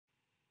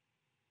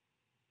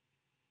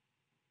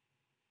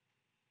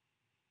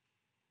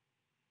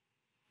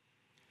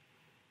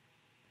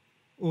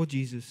O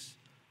Jesus,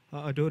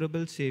 our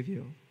adorable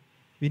Savior,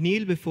 we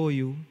kneel before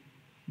you,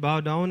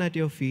 bow down at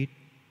your feet,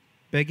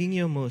 begging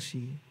your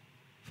mercy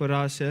for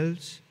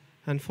ourselves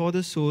and for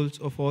the souls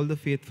of all the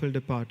faithful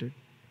departed.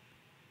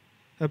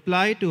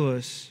 Apply to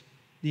us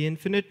the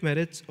infinite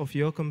merits of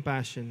your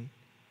compassion,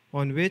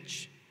 on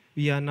which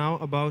we are now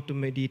about to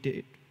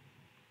meditate.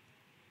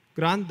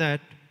 Grant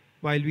that,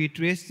 while we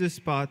trace this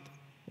path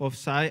of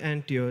sigh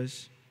and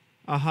tears,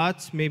 our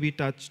hearts may be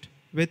touched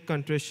with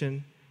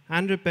contrition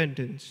and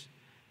repentance,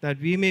 that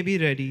we may be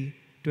ready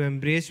to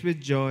embrace with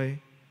joy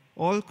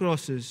all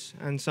crosses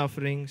and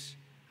sufferings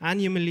and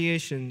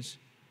humiliations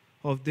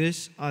of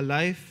this our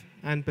life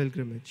and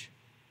pilgrimage.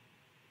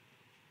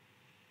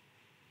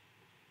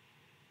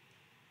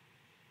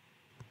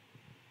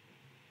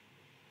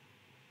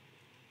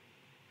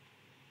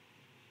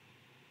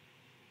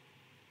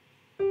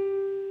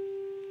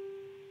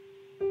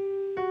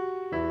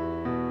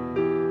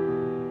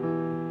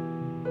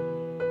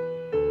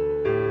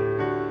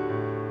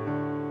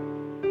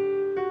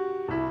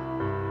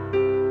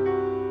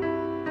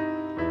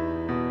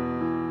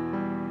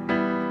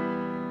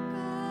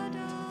 God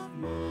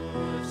of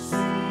mercy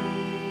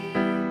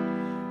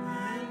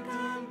and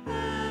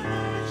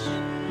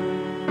compassion,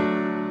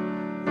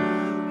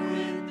 look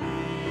with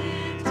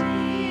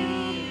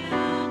pity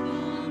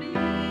upon me.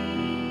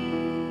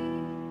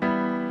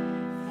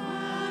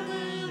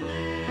 Father,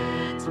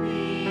 let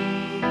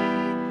me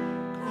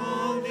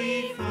call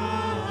thee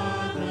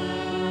Father.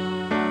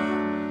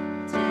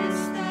 Tis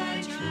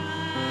thy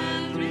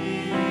child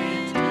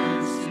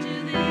returns to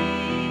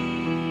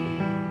thee.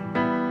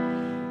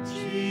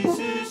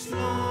 Jesus,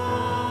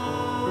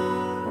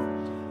 Lord,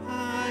 I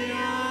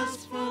ask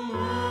for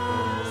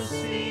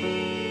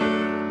mercy.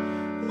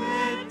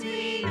 Let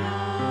me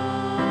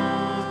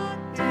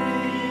not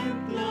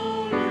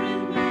implore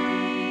in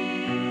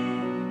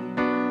vain.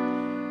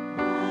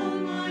 All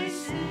my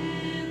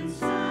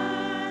sins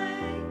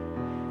I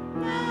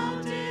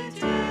now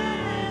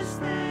detest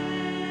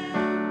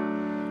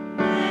them.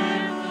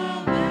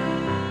 Never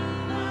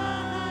will I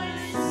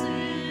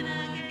sin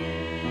again.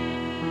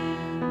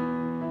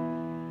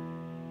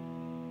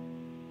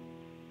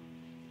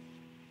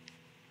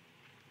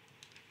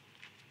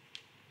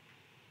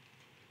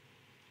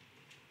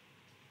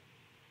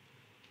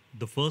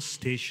 The first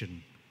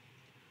station,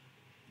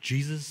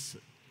 Jesus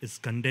is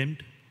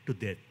condemned to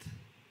death.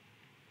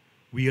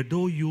 We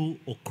adore you,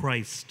 O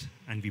Christ,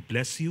 and we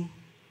bless you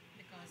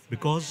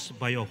because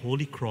by your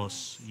holy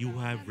cross you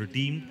have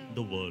redeemed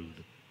the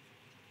world.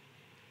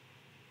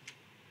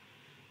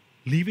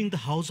 Leaving the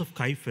house of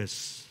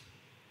Caiaphas,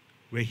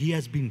 where he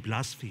has been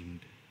blasphemed,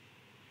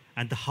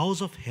 and the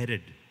house of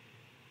Herod,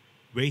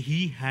 where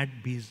he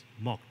had been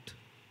mocked,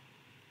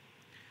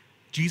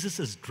 Jesus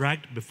is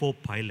dragged before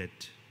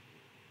Pilate,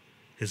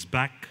 his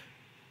back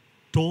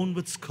torn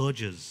with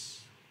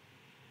scourges,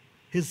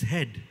 his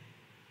head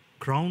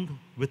crowned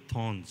with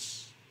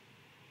thorns.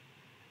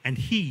 And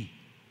he,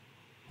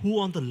 who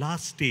on the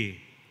last day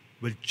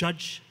will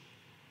judge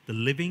the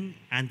living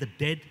and the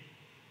dead,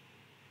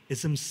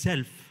 is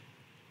himself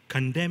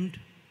condemned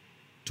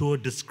to a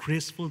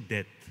disgraceful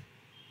death.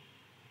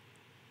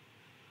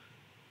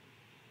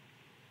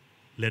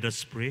 Let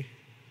us pray.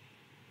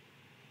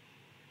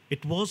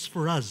 It was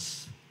for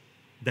us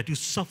that you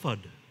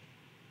suffered,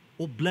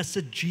 O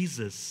blessed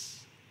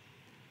Jesus.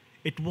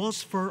 It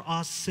was for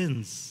our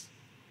sins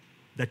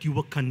that you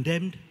were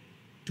condemned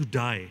to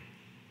die.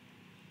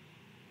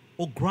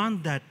 O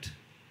grant that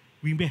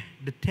we may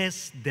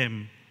detest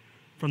them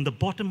from the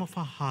bottom of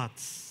our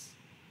hearts,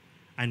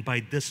 and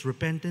by this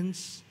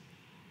repentance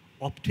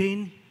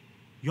obtain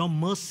your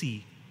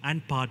mercy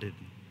and pardon.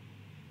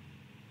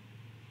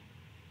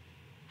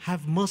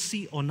 Have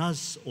mercy on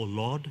us, O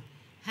Lord.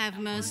 Have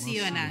mercy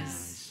on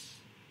us.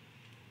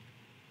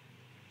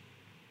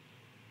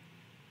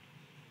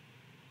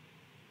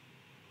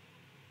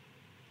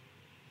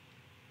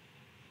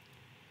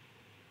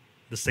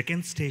 The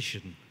second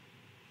station,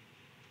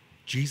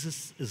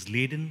 Jesus is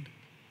laden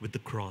with the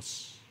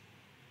cross.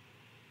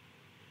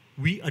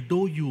 We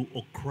adore you,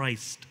 O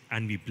Christ,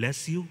 and we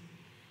bless you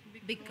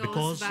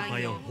because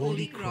by your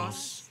holy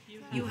cross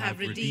you have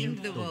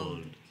redeemed the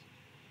world.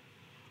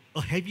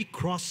 A heavy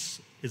cross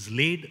is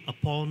laid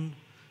upon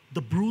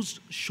the bruised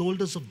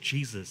shoulders of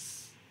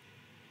Jesus.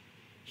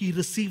 He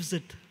receives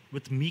it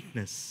with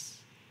meekness,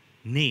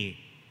 nay,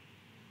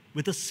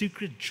 with a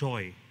secret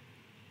joy,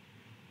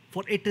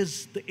 for it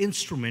is the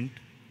instrument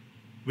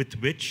with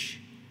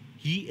which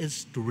he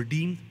is to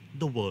redeem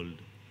the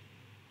world.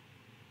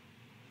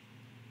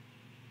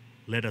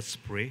 Let us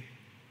pray.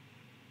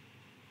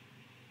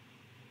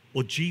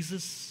 O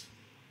Jesus,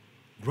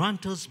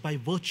 grant us by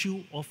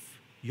virtue of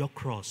your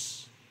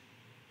cross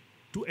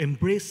to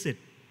embrace it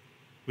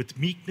with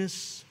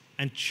meekness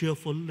and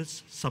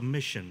cheerfulness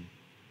submission,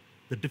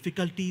 the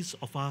difficulties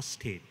of our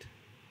state,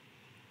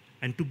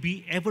 and to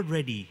be ever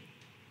ready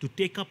to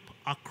take up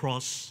our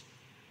cross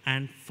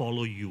and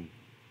follow you.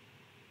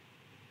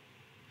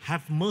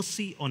 Have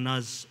mercy on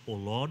us, O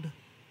Lord.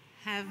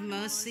 Have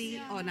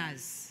mercy on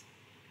us.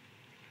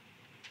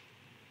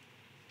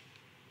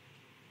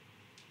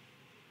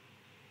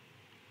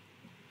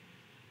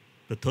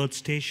 The third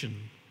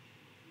station,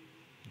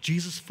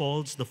 Jesus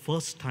falls the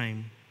first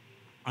time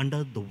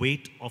under the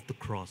weight of the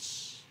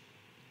cross.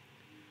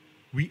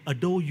 We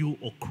adore you,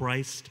 O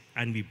Christ,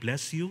 and we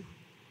bless you,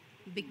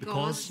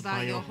 Because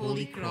by your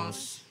holy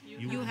cross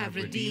you have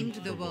redeemed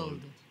the world.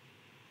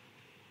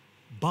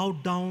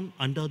 Bowed down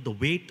under the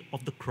weight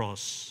of the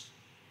cross,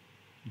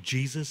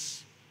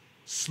 Jesus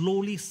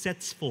slowly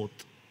sets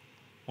forth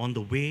on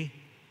the way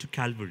to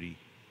Calvary.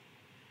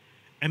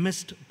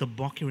 Amidst the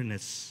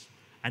mockeriness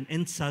and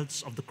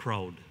insults of the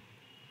crowd,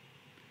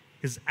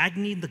 his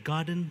agony in the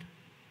garden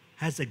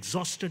has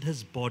exhausted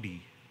his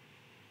body.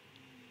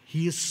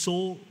 He is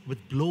sore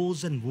with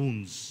blows and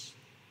wounds.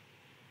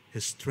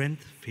 His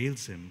strength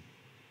fails him.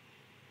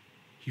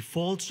 He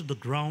falls to the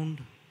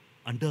ground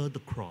under the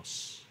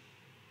cross.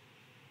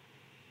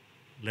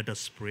 Let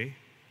us pray.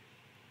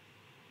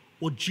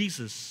 O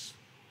Jesus,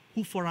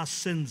 who for our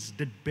sins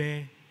did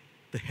bear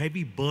the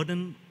heavy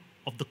burden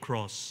of the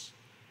cross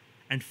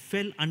and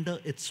fell under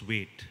its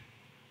weight,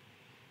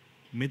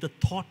 may the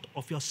thought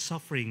of your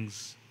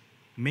sufferings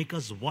make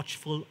us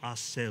watchful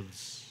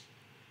ourselves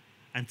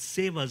and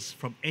save us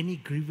from any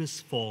grievous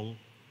fall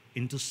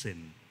into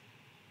sin.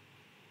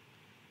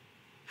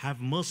 Have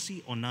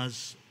mercy on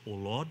us, O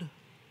Lord.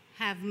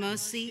 Have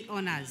mercy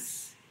on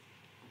us.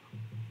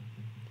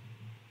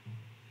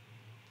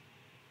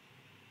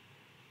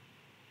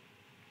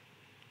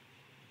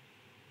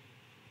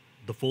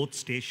 The fourth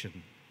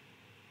station,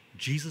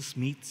 Jesus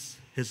meets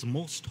his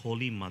most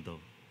holy mother.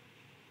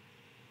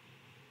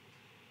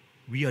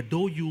 We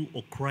adore you,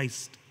 O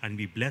Christ, and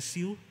we bless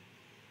you,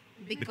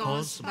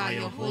 Because by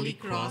your holy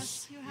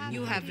cross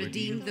you have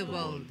redeemed the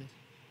world.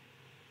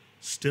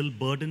 still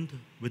burdened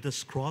with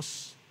his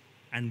cross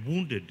and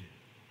wounded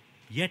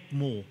yet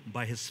more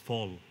by his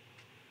fall.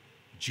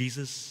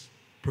 Jesus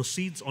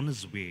proceeds on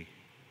his way.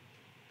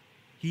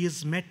 He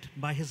is met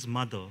by his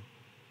mother.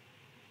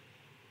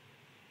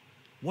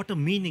 What a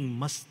meaning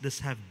must this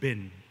have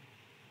been!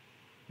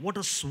 What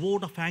a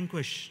sword of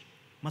anguish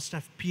must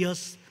have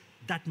pierced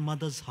that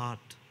mother's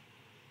heart!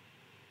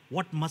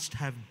 What must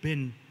have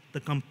been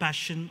the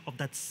compassion of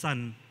that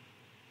son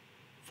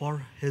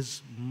for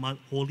his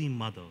holy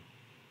mother?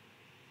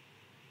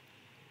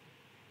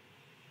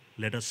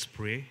 Let us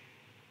pray.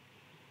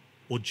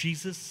 O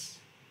Jesus,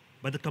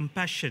 by the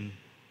compassion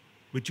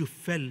which you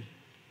felt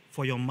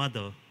for your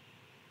mother,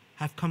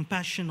 have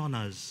compassion on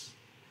us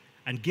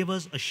and give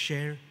us a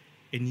share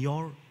in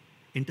your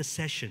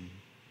intercession.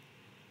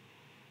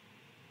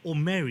 O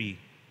Mary,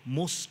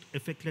 most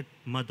afflicted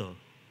mother,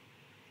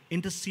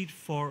 intercede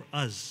for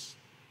us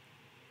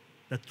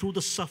that through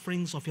the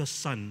sufferings of your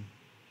Son,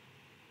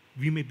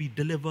 we may be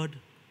delivered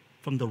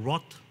from the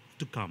wrath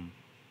to come.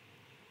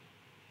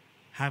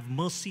 Have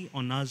mercy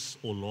on us,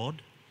 O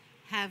Lord.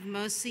 Have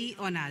mercy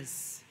on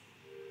us.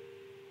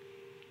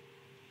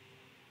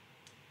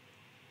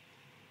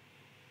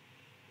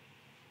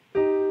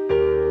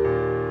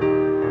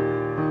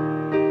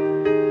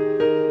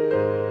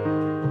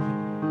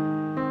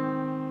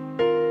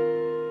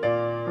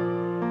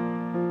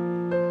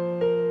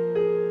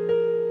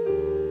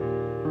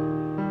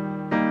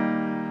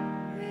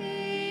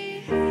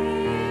 We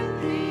hail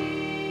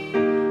thee,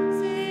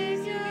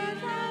 Savior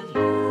and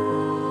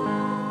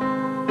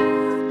Lord.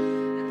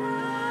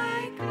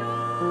 Thy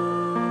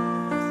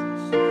cross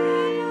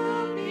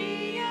shall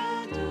be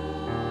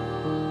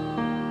adored.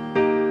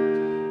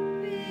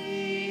 We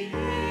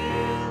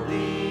hail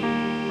thee,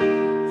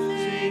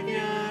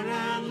 Savior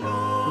and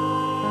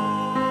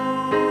Lord.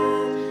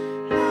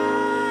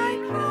 Thy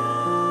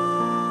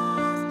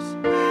cross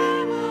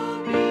ever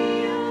be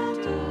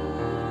adored.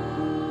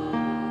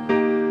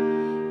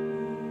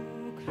 O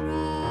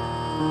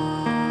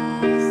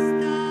cross,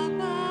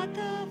 thou art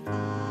the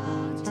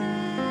fountain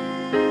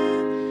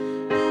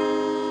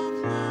of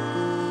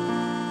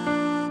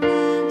love and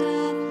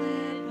of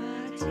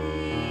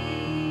liberty.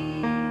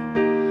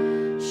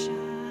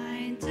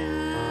 Shine down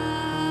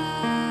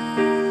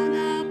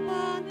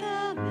upon the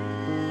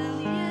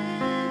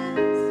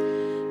millions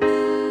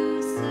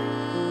who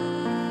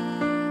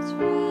search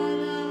for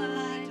the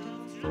light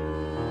of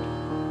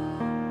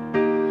truth.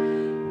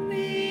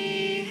 We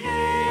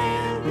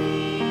hail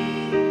thee,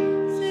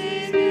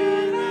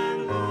 Savior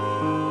and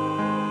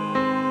Lord.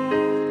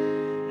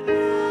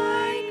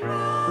 Thy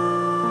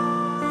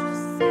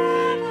cross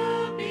ever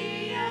be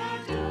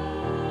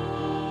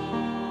adored.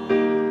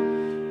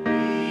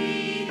 We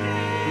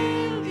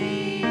hail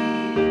thee,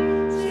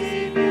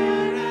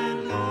 Savior and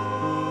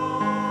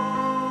Lord.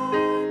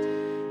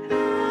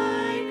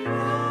 Thy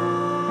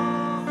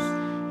cross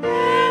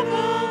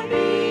ever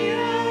be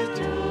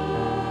adored.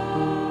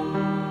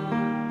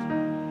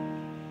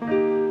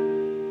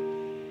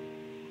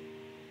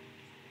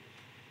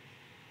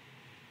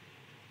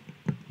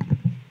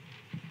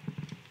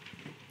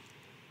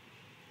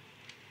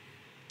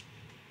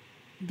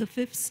 The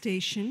fifth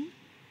station,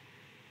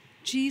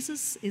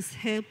 Jesus is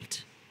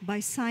helped by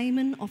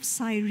Simon of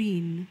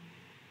Cyrene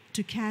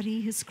to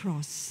carry his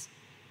cross.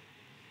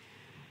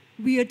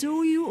 We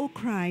adore you, O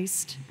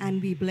Christ,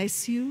 and we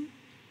bless you,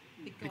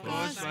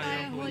 Because by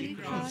your holy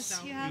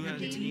cross you have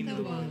redeemed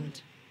the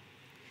world.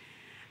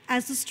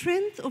 As the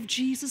strength of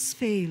Jesus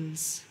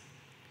fails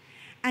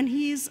and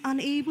he is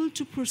unable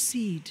to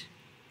proceed,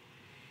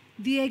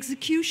 the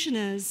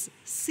executioners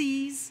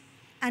seize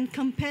and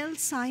compel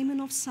Simon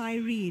of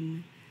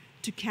Cyrene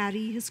to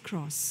carry his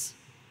cross.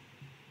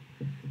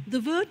 The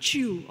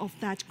virtue of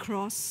that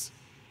cross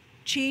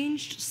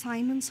changed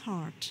Simon's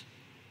heart,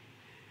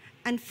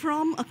 and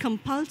from a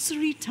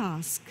compulsory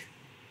task,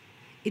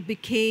 it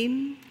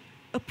became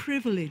a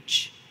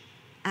privilege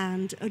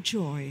and a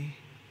joy.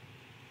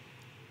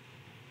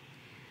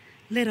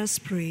 Let us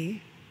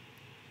pray.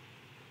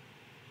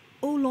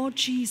 O Lord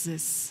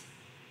Jesus,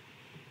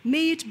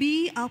 may it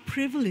be our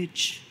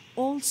privilege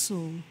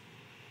also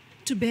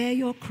to bear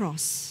your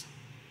cross.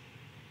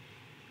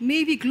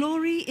 May we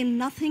glory in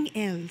nothing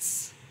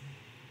else.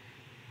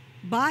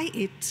 By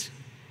it,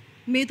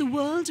 may the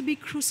world be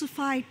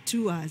crucified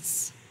to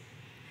us,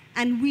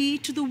 and we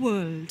to the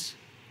world.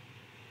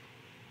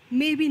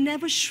 May we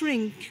never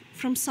shrink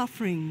from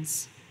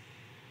sufferings,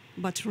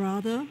 but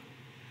rather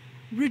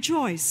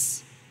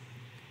rejoice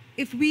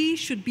if we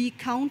should be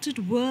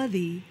counted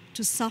worthy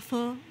to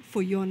suffer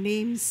for your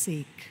name's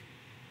sake.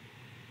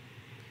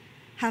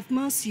 Have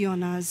mercy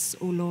on us,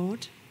 O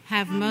Lord.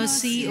 Have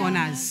mercy on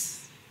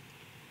us.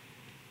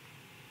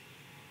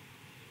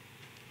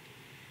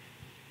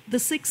 The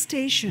sixth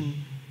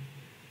station,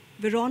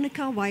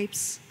 Veronica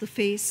wipes the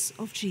face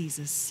of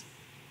Jesus.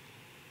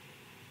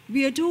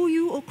 We adore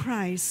you, O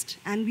Christ,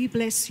 and we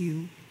bless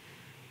you.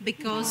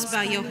 Because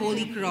by your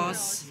holy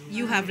cross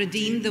you have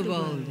redeemed the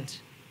world.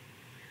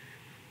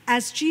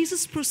 As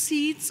Jesus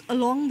proceeds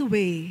along the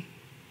way,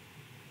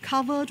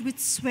 covered with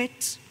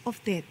sweat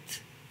of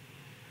death,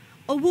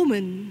 a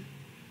woman,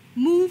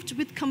 moved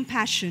with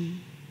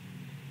compassion,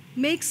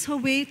 makes her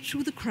way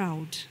through the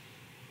crowd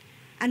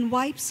and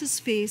wipes his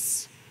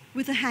face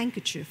with a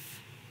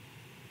handkerchief.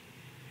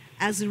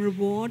 As a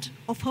reward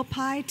of her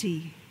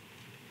piety,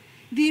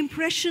 the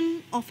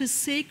impression of his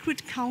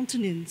sacred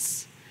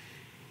countenance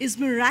is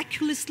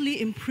miraculously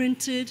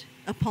imprinted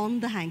upon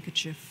the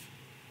handkerchief.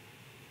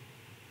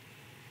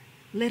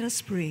 Let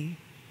us pray.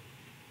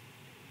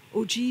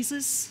 O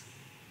Jesus,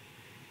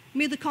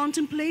 may the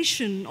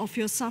contemplation of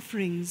your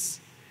sufferings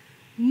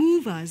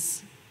move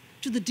us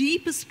to the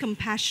deepest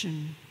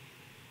compassion,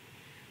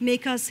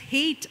 make us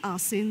hate our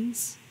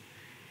sins,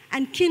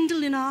 and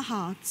kindle in our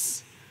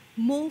hearts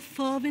more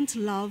fervent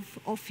love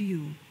of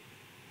you.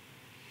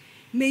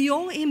 May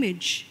your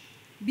image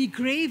be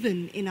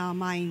graven in our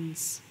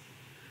minds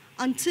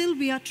until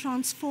we are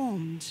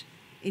transformed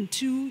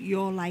into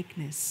your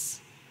likeness.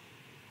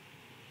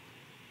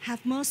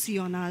 Have mercy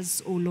on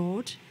us, O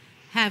Lord.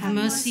 Have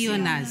mercy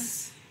on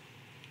us.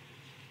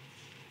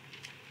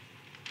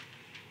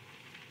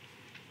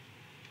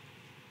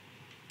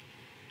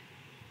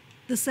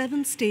 The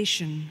seventh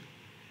station,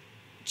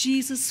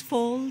 Jesus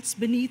falls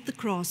beneath the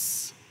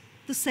cross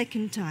the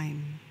second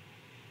time.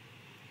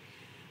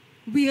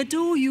 We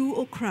adore you,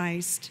 O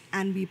Christ,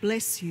 and we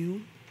bless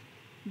you.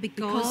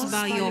 Because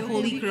by your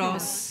holy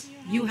cross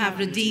you have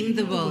redeemed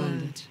the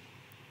world.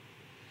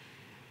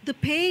 The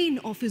pain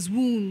of his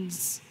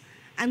wounds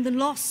and the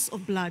loss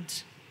of blood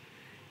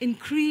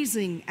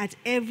increasing at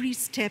every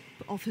step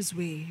of his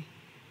way.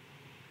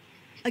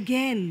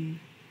 Again,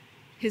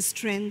 his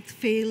strength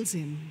fails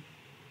him,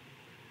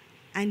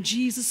 and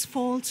Jesus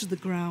falls to the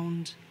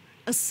ground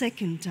a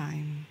second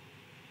time.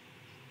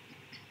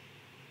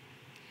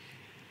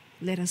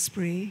 Let us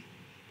pray.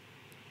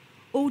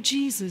 O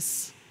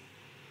Jesus,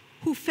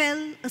 who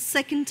fell a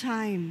second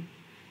time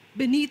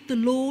beneath the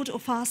load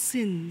of our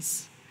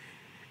sins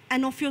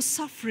and of your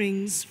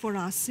sufferings for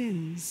our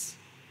sins,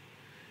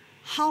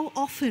 how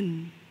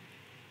often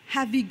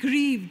have we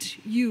grieved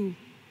you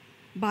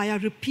by our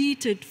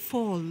repeated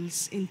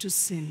falls into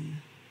sin?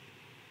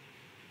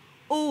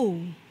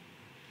 Oh,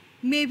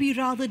 may we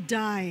rather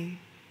die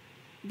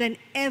than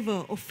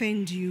ever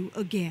offend you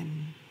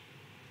again.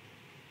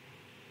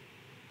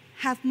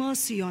 Have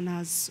mercy on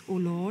us, O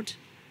Lord.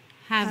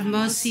 Have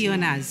mercy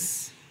on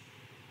us.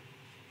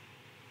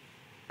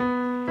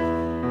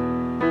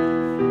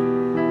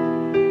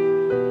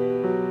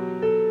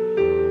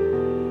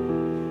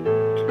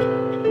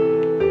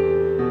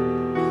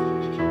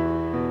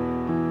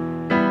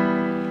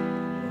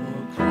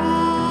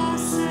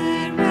 Cross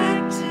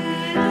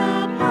erected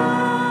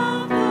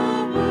above the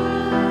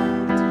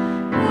world,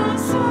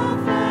 cross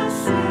of our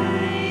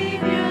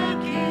Savior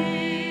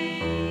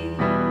King.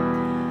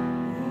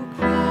 O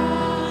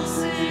cross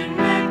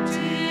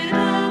erected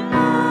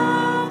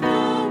above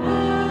the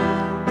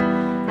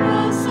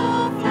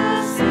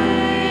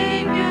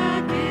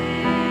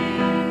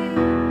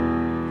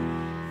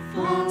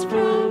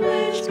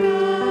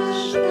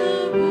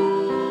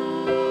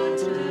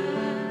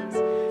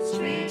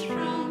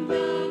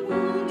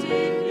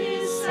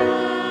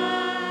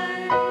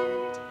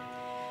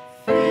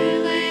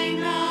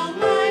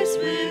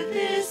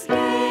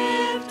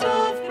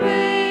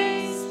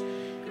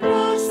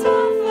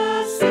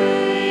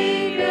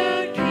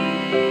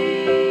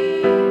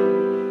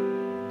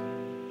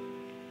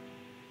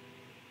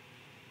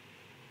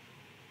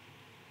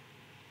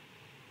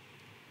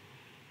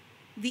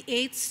The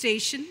eighth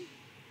station,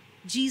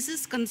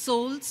 Jesus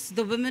consoles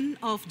the women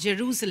of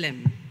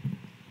Jerusalem.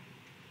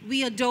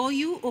 We adore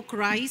you, O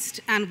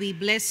Christ, and we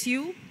bless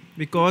you.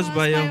 Because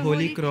by your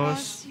holy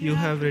cross you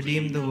have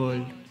redeemed the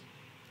world.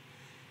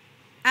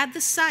 At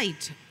the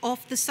sight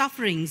of the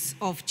sufferings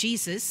of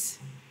Jesus,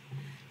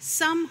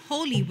 some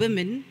holy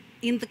women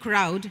in the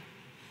crowd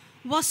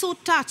were so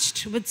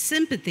touched with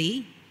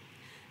sympathy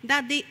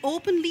that they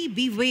openly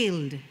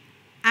bewailed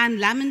and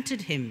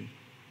lamented him.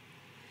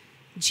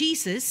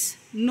 Jesus,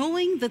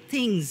 knowing the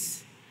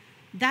things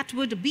that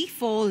would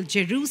befall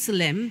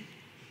Jerusalem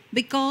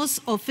because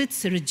of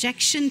its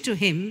rejection to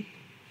him,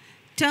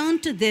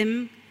 turned to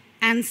them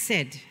and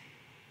said,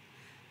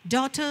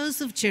 "Daughters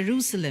of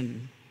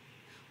Jerusalem,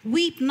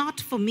 weep not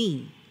for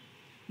me,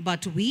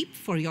 but weep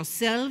for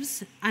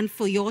yourselves and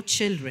for your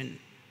children."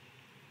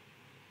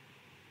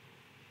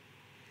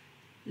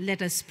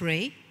 Let us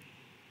pray.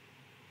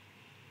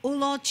 O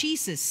Lord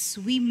Jesus,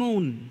 we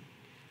mourn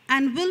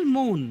and will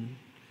mourn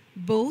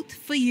both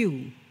for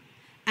you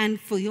and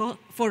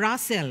for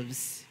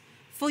ourselves,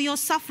 for your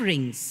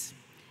sufferings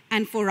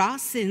and for our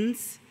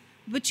sins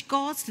which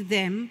caused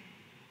them.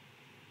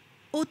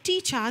 O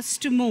teach us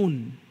to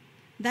mourn,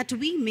 that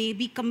we may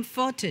be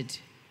comforted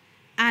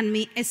and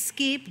may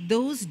escape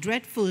those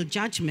dreadful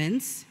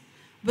judgments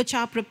which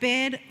are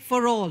prepared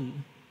for all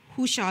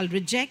who shall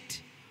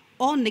reject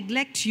or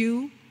neglect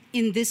you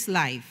in this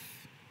life.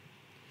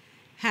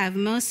 Have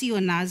mercy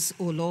on us,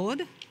 O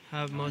Lord.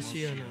 Have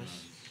mercy on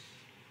us.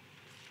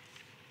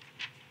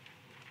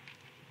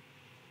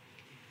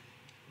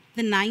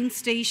 The ninth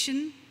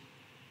station,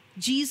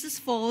 Jesus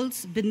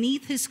falls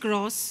beneath his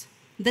cross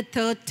the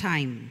third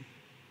time.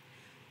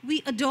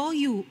 We adore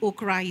you, O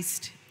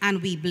Christ,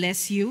 and we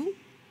bless you.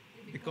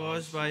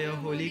 Because by your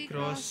holy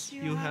cross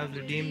you have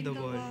redeemed the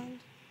world.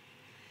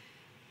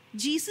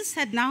 Jesus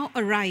had now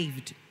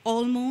arrived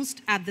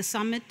almost at the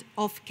summit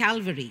of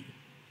Calvary.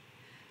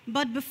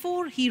 But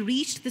before he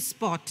reached the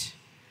spot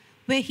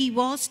where he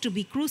was to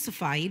be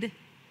crucified,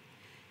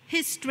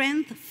 his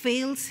strength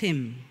fails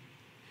him,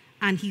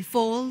 and he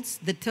falls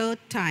the third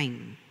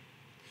time,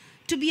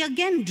 to be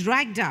again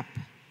dragged up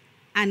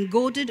and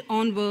goaded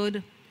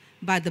onward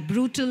by the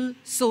brutal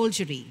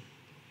soldiery.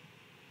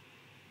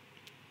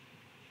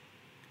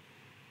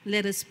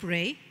 Let us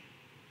pray.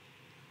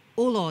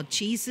 O Lord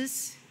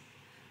Jesus,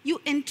 we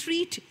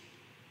entreat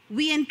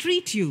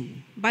you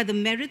by the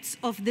merits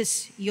of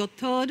this, your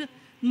third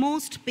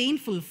most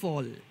painful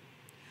fall,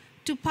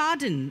 to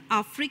pardon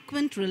our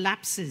frequent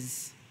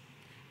relapses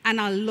and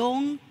our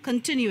long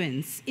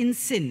continuance in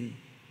sin.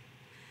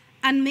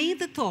 And may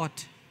the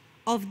thought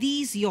of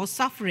these your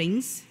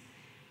sufferings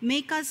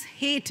make us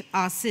hate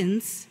our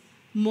sins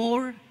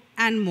more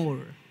and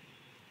more.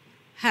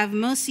 Have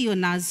mercy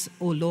on us,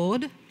 O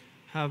Lord.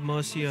 Have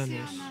mercy on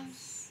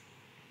us.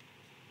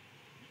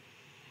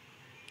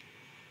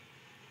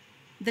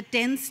 The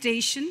 10th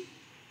station,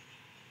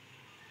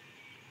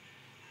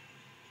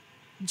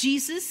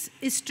 Jesus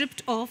is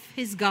stripped of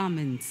his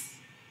garments.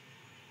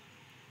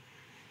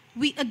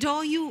 We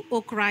adore you,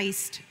 O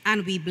Christ,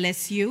 and we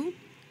bless you.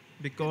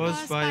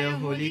 Because by your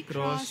holy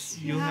cross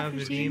you have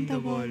redeemed the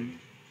world.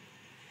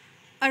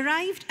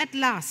 Arrived at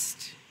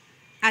last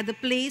at the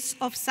place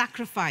of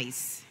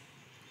sacrifice,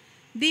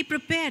 they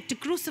prepare to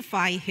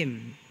crucify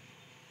him.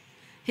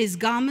 His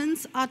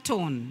garments are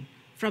torn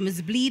from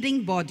his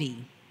bleeding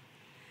body,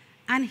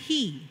 and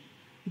he,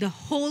 the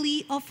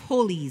Holy of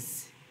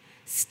Holies,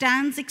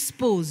 stands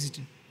exposed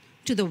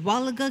to the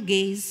vulgar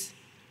gaze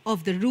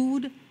of the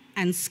rude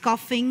and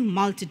scoffing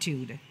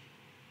multitude.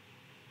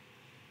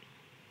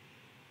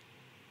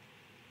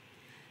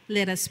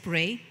 Let us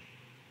pray.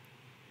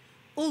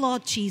 O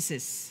Lord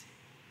Jesus,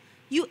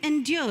 you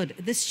endured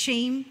this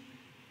shame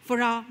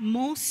for our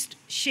most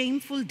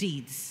shameful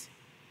deeds.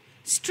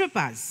 Strip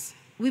us,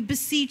 we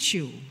beseech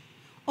you,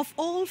 of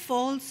all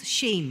false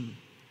shame,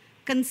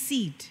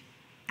 conceit,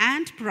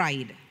 and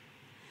pride,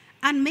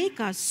 and make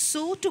us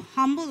so to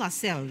humble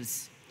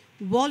ourselves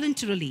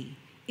voluntarily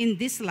in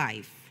this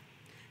life,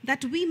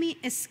 that we may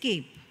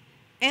escape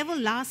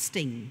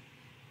everlasting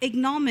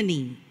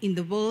ignominy in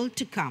the world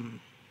to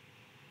come.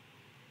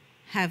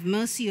 Have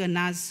mercy on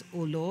us, O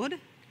Lord.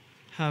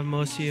 Have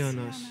mercy on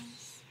us.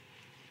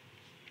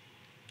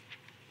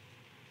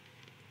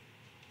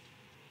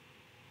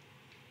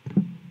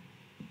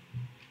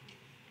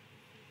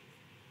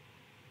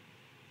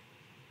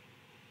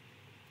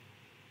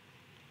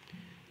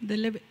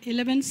 The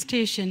 11th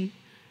station,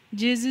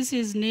 Jesus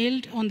is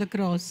nailed on the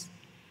cross.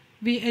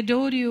 We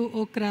adore you,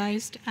 O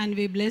Christ, and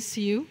we bless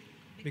you.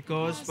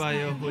 Because by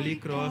your holy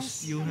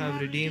cross you have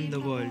redeemed the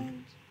world.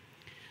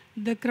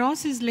 The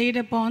cross is laid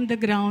upon the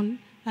ground,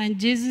 and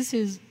Jesus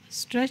is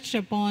stretched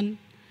upon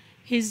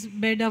his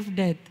bed of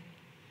death.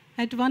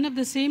 At one of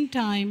the same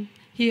time,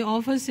 he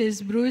offers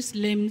his bruised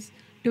limbs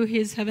to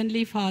his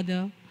heavenly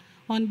Father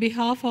on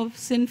behalf of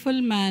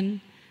sinful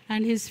man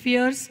and his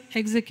fierce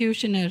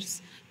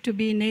executioners to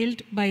be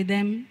nailed by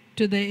them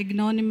to the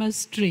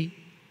ignominious tree.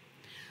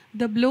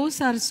 The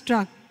blows are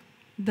struck,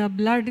 the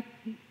blood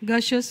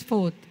gushes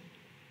forth.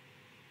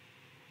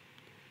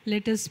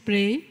 Let us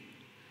pray.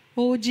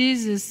 O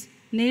Jesus,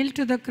 nailed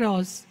to the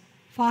cross,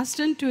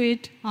 fasten to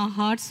it our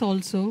hearts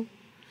also,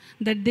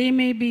 that they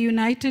may be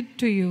united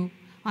to you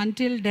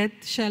until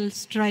death shall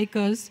strike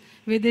us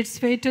with its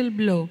fatal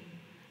blow,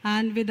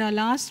 and with our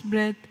last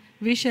breath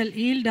we shall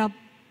yield up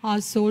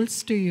our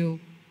souls to you.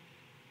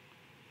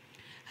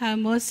 Have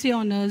mercy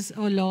on us,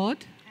 O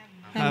Lord.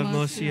 Have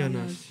mercy on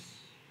us.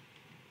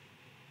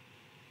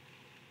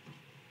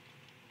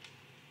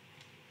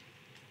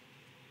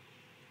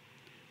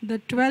 The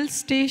 12th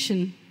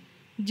station,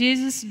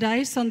 Jesus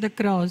dies on the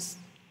cross.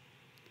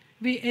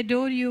 We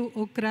adore you,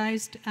 O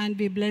Christ, and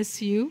we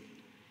bless you.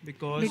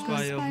 Because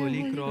by your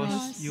holy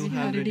cross you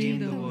have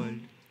redeemed the world.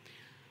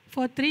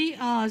 For 3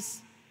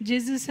 hours,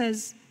 Jesus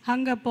has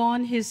hung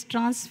upon his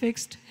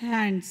transfixed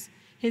hands.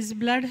 His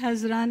blood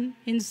has run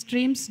in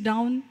streams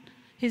down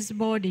his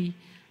body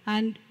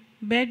and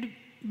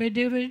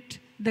bedewed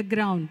the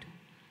ground.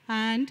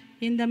 And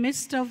in the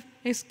midst of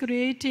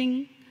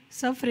excruciating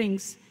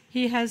sufferings,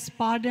 he has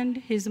pardoned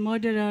his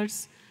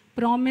murderers,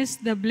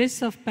 promised the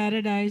bliss of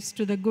paradise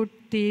to the good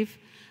thief,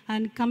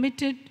 and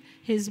committed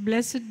his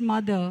blessed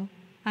mother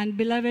and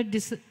beloved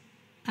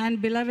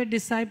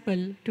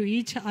disciple to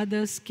each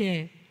other's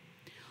care.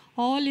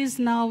 All is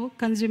now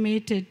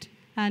consummated,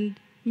 and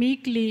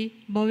meekly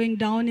bowing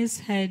down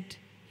his head,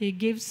 he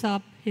gives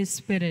up his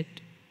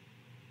spirit.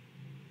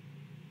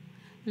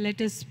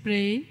 Let us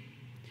pray.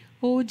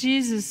 O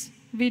Jesus,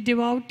 we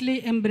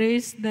devoutly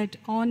embrace that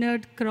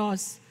honored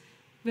cross,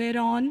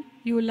 whereon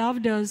you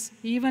loved us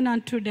even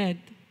unto death.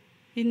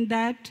 In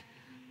that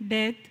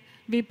death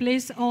we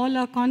place all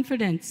our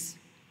confidence.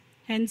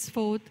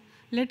 Henceforth,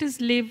 let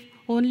us live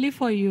only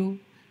for you,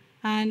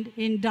 and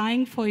in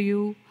dying for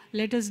you,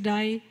 let us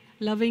die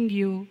loving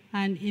you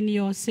and in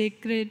your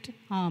sacred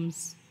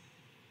arms.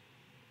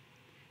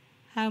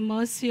 Have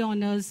mercy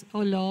on us, O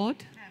Lord.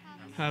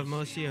 Have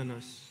mercy on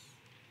us.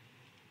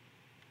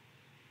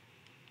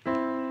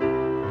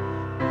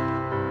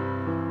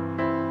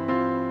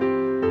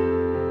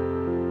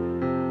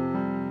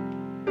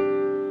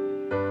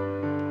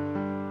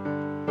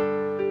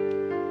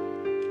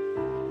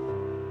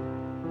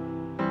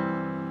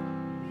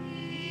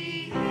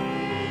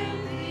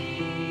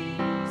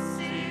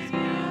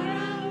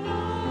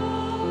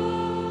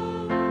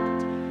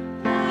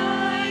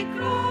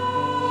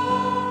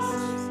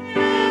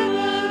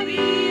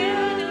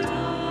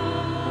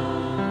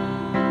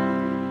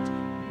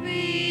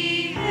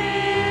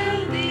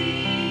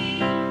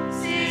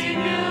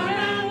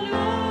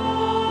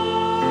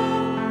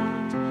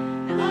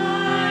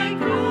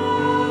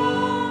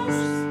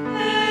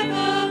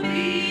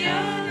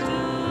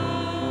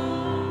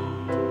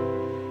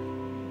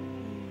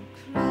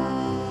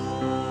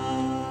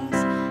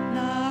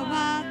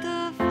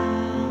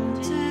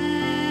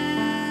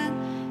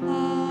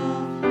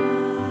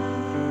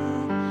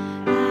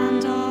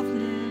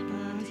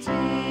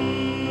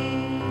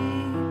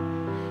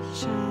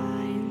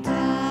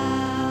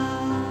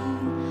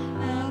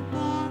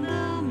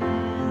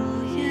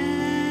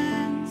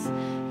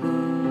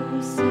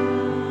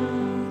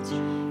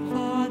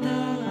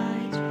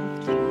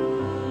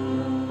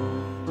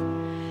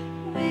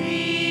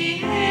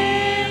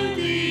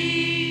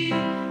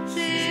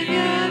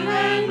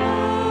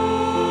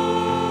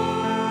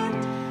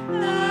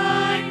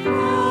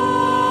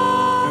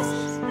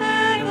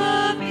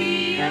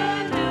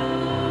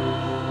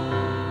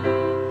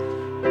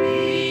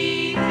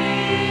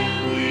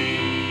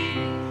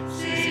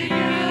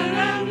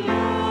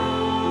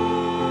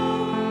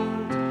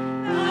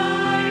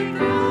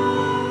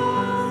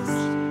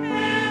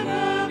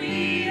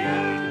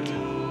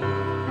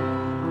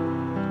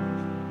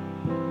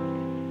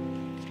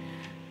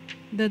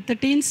 The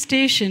 13th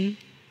station,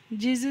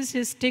 Jesus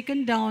is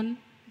taken down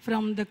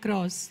from the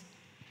cross.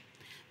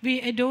 We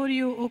adore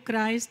you, O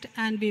Christ,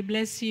 and we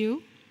bless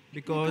you.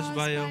 Because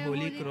by your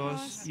holy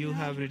cross you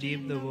have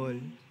redeemed the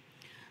world.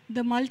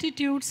 The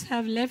multitudes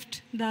have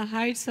left the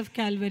heights of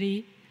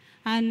Calvary,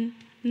 and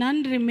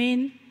none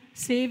remain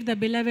save the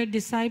beloved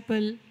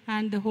disciple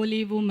and the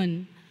holy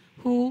woman,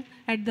 who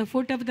at the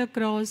foot of the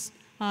cross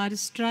are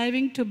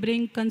striving to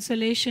bring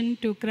consolation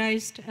to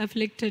Christ's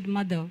afflicted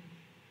mother.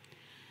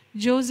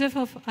 Joseph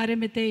of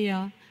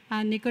Arimathea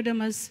and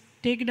Nicodemus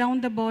take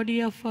down the body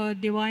of her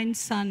divine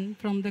Son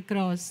from the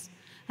cross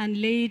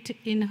and lay it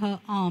in her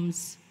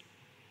arms.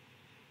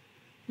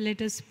 Let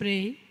us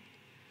pray.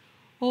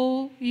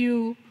 O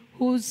you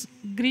whose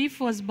grief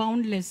was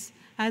boundless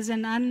as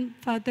an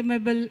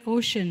unfathomable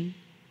ocean,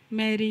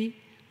 Mary,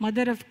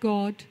 Mother of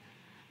God,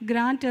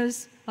 grant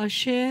us a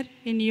share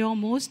in your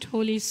most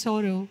holy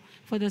sorrow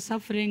for the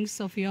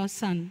sufferings of your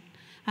Son,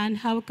 and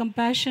have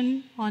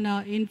compassion on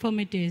our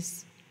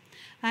infirmities.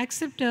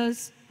 Accept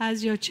us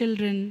as your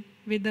children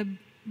with the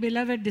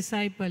beloved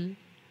disciple.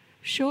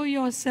 Show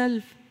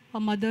yourself a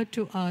mother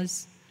to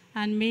us,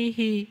 and may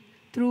he,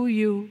 through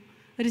you,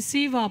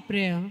 receive our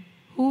prayer,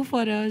 who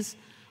for us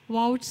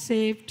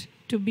vouchsafed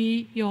to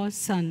be your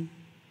Son.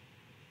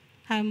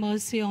 Have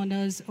mercy on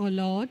us, O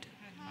Lord.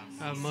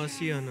 Have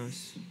mercy on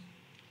us.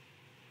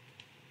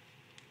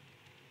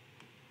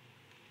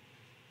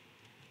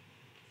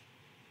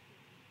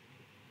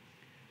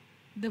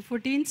 The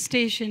 14th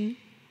station,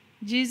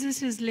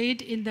 Jesus is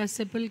laid in the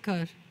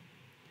sepulchre.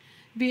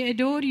 We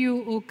adore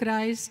you, O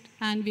Christ,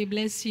 and we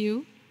bless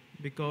you.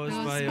 Because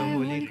by your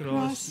holy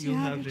cross you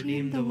have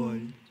redeemed the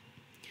world.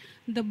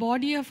 The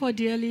body of our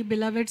dearly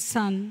beloved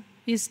Son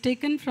is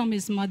taken from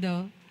his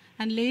mother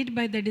and laid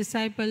by the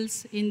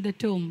disciples in the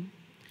tomb.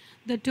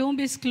 The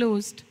tomb is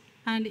closed,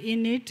 and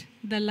in it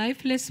the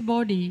lifeless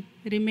body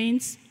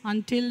remains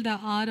until the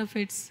hour of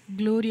its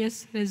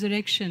glorious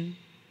resurrection.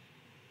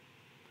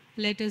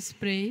 Let us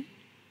pray.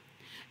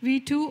 We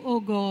too, O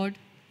God,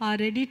 are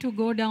ready to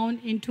go down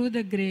into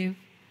the grave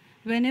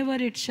whenever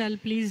it shall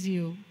please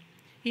you,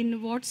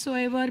 in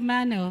whatsoever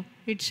manner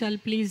it shall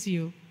please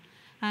you,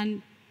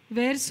 and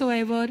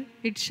wheresoever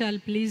it shall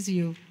please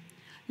you.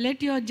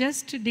 Let your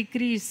just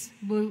decrees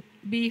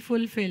be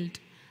fulfilled.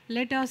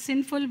 Let our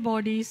sinful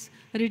bodies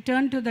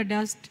return to the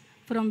dust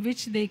from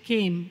which they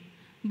came,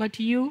 but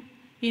you,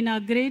 in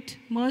our great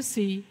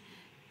mercy,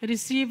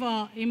 receive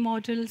our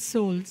immortal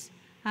souls,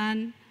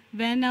 and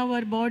when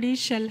our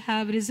bodies shall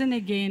have risen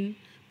again,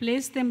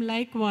 place them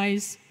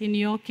likewise in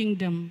your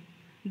kingdom,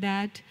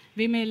 that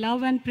we may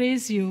love and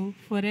praise you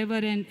forever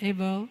and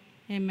ever.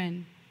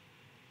 Amen.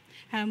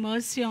 Have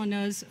mercy on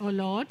us, O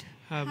Lord.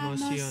 Have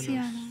mercy on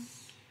us.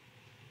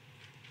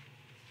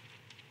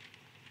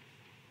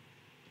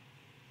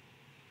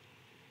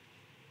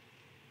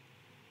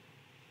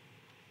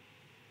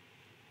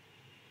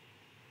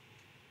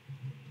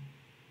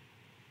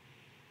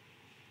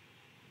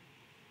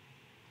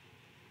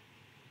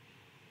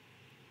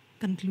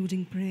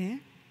 Concluding prayer.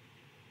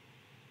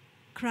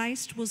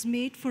 Christ was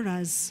made for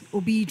us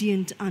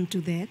obedient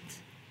unto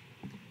death,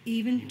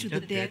 even to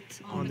the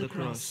death on the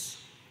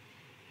cross.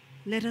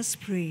 Let us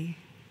pray.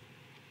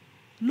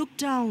 Look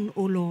down,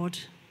 O Lord,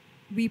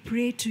 we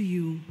pray to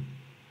you,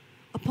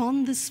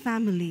 upon this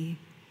family,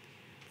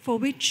 for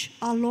which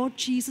our Lord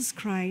Jesus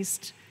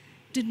Christ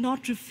did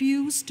not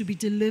refuse to be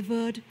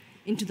delivered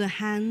into the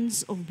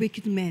hands of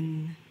wicked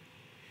men,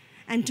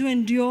 and to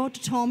endure the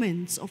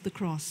torments of the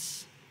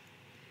cross,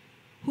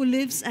 who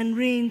lives and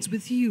reigns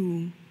with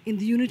you in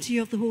the unity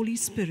of the Holy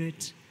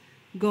Spirit,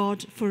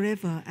 God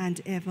forever and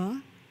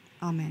ever.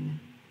 Amen.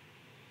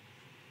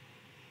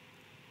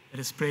 Let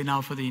us pray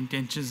now for the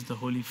intentions of the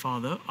Holy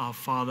Father. Our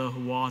Father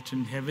who art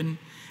in heaven,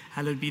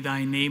 hallowed be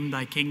thy name,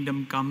 thy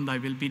kingdom come, thy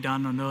will be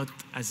done on earth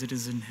as it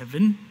is in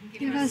heaven.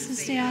 Give us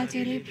this day our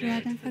daily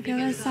bread, and forgive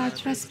us our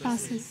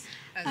trespasses,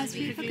 as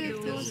we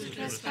forgive those who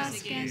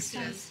trespass against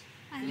us.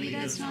 And lead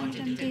us not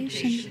into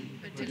temptation,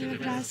 but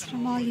deliver us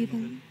from all evil.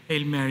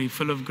 Hail Mary,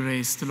 full of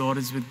grace, the Lord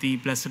is with thee.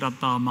 Blessed art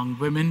thou among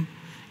women,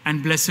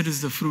 and blessed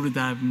is the fruit of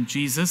thy womb,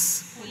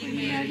 Jesus. Holy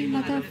Mary,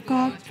 Mother of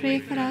God,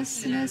 pray for us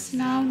sinners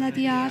now and at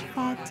the hour of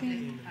our death.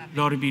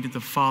 Glory be to the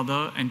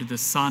Father, and to the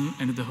Son,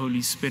 and to the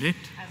Holy Spirit.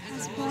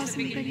 As was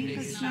in the beginning,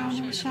 is now,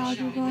 and shall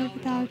be, world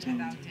without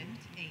end.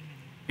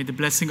 May the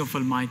blessing of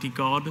Almighty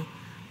God,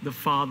 the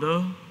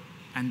Father,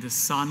 and the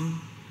Son,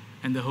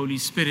 and the Holy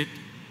Spirit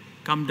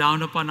come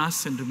down upon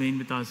us and remain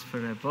with us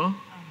forever.